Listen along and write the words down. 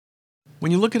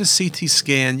When you look at a CT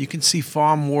scan, you can see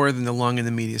far more than the lung and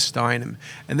the mediastinum.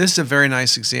 And this is a very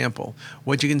nice example.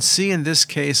 What you can see in this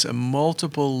case are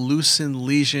multiple loosened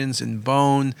lesions in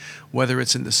bone, whether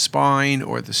it's in the spine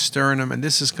or the sternum. And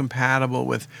this is compatible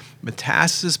with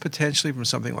metastasis potentially from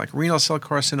something like renal cell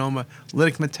carcinoma,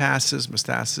 lytic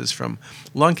metastasis from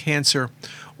lung cancer,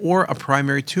 or a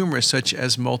primary tumor such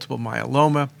as multiple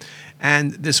myeloma.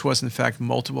 And this was, in fact,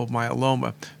 multiple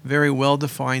myeloma, very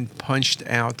well-defined,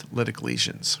 punched-out lytic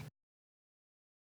lesions.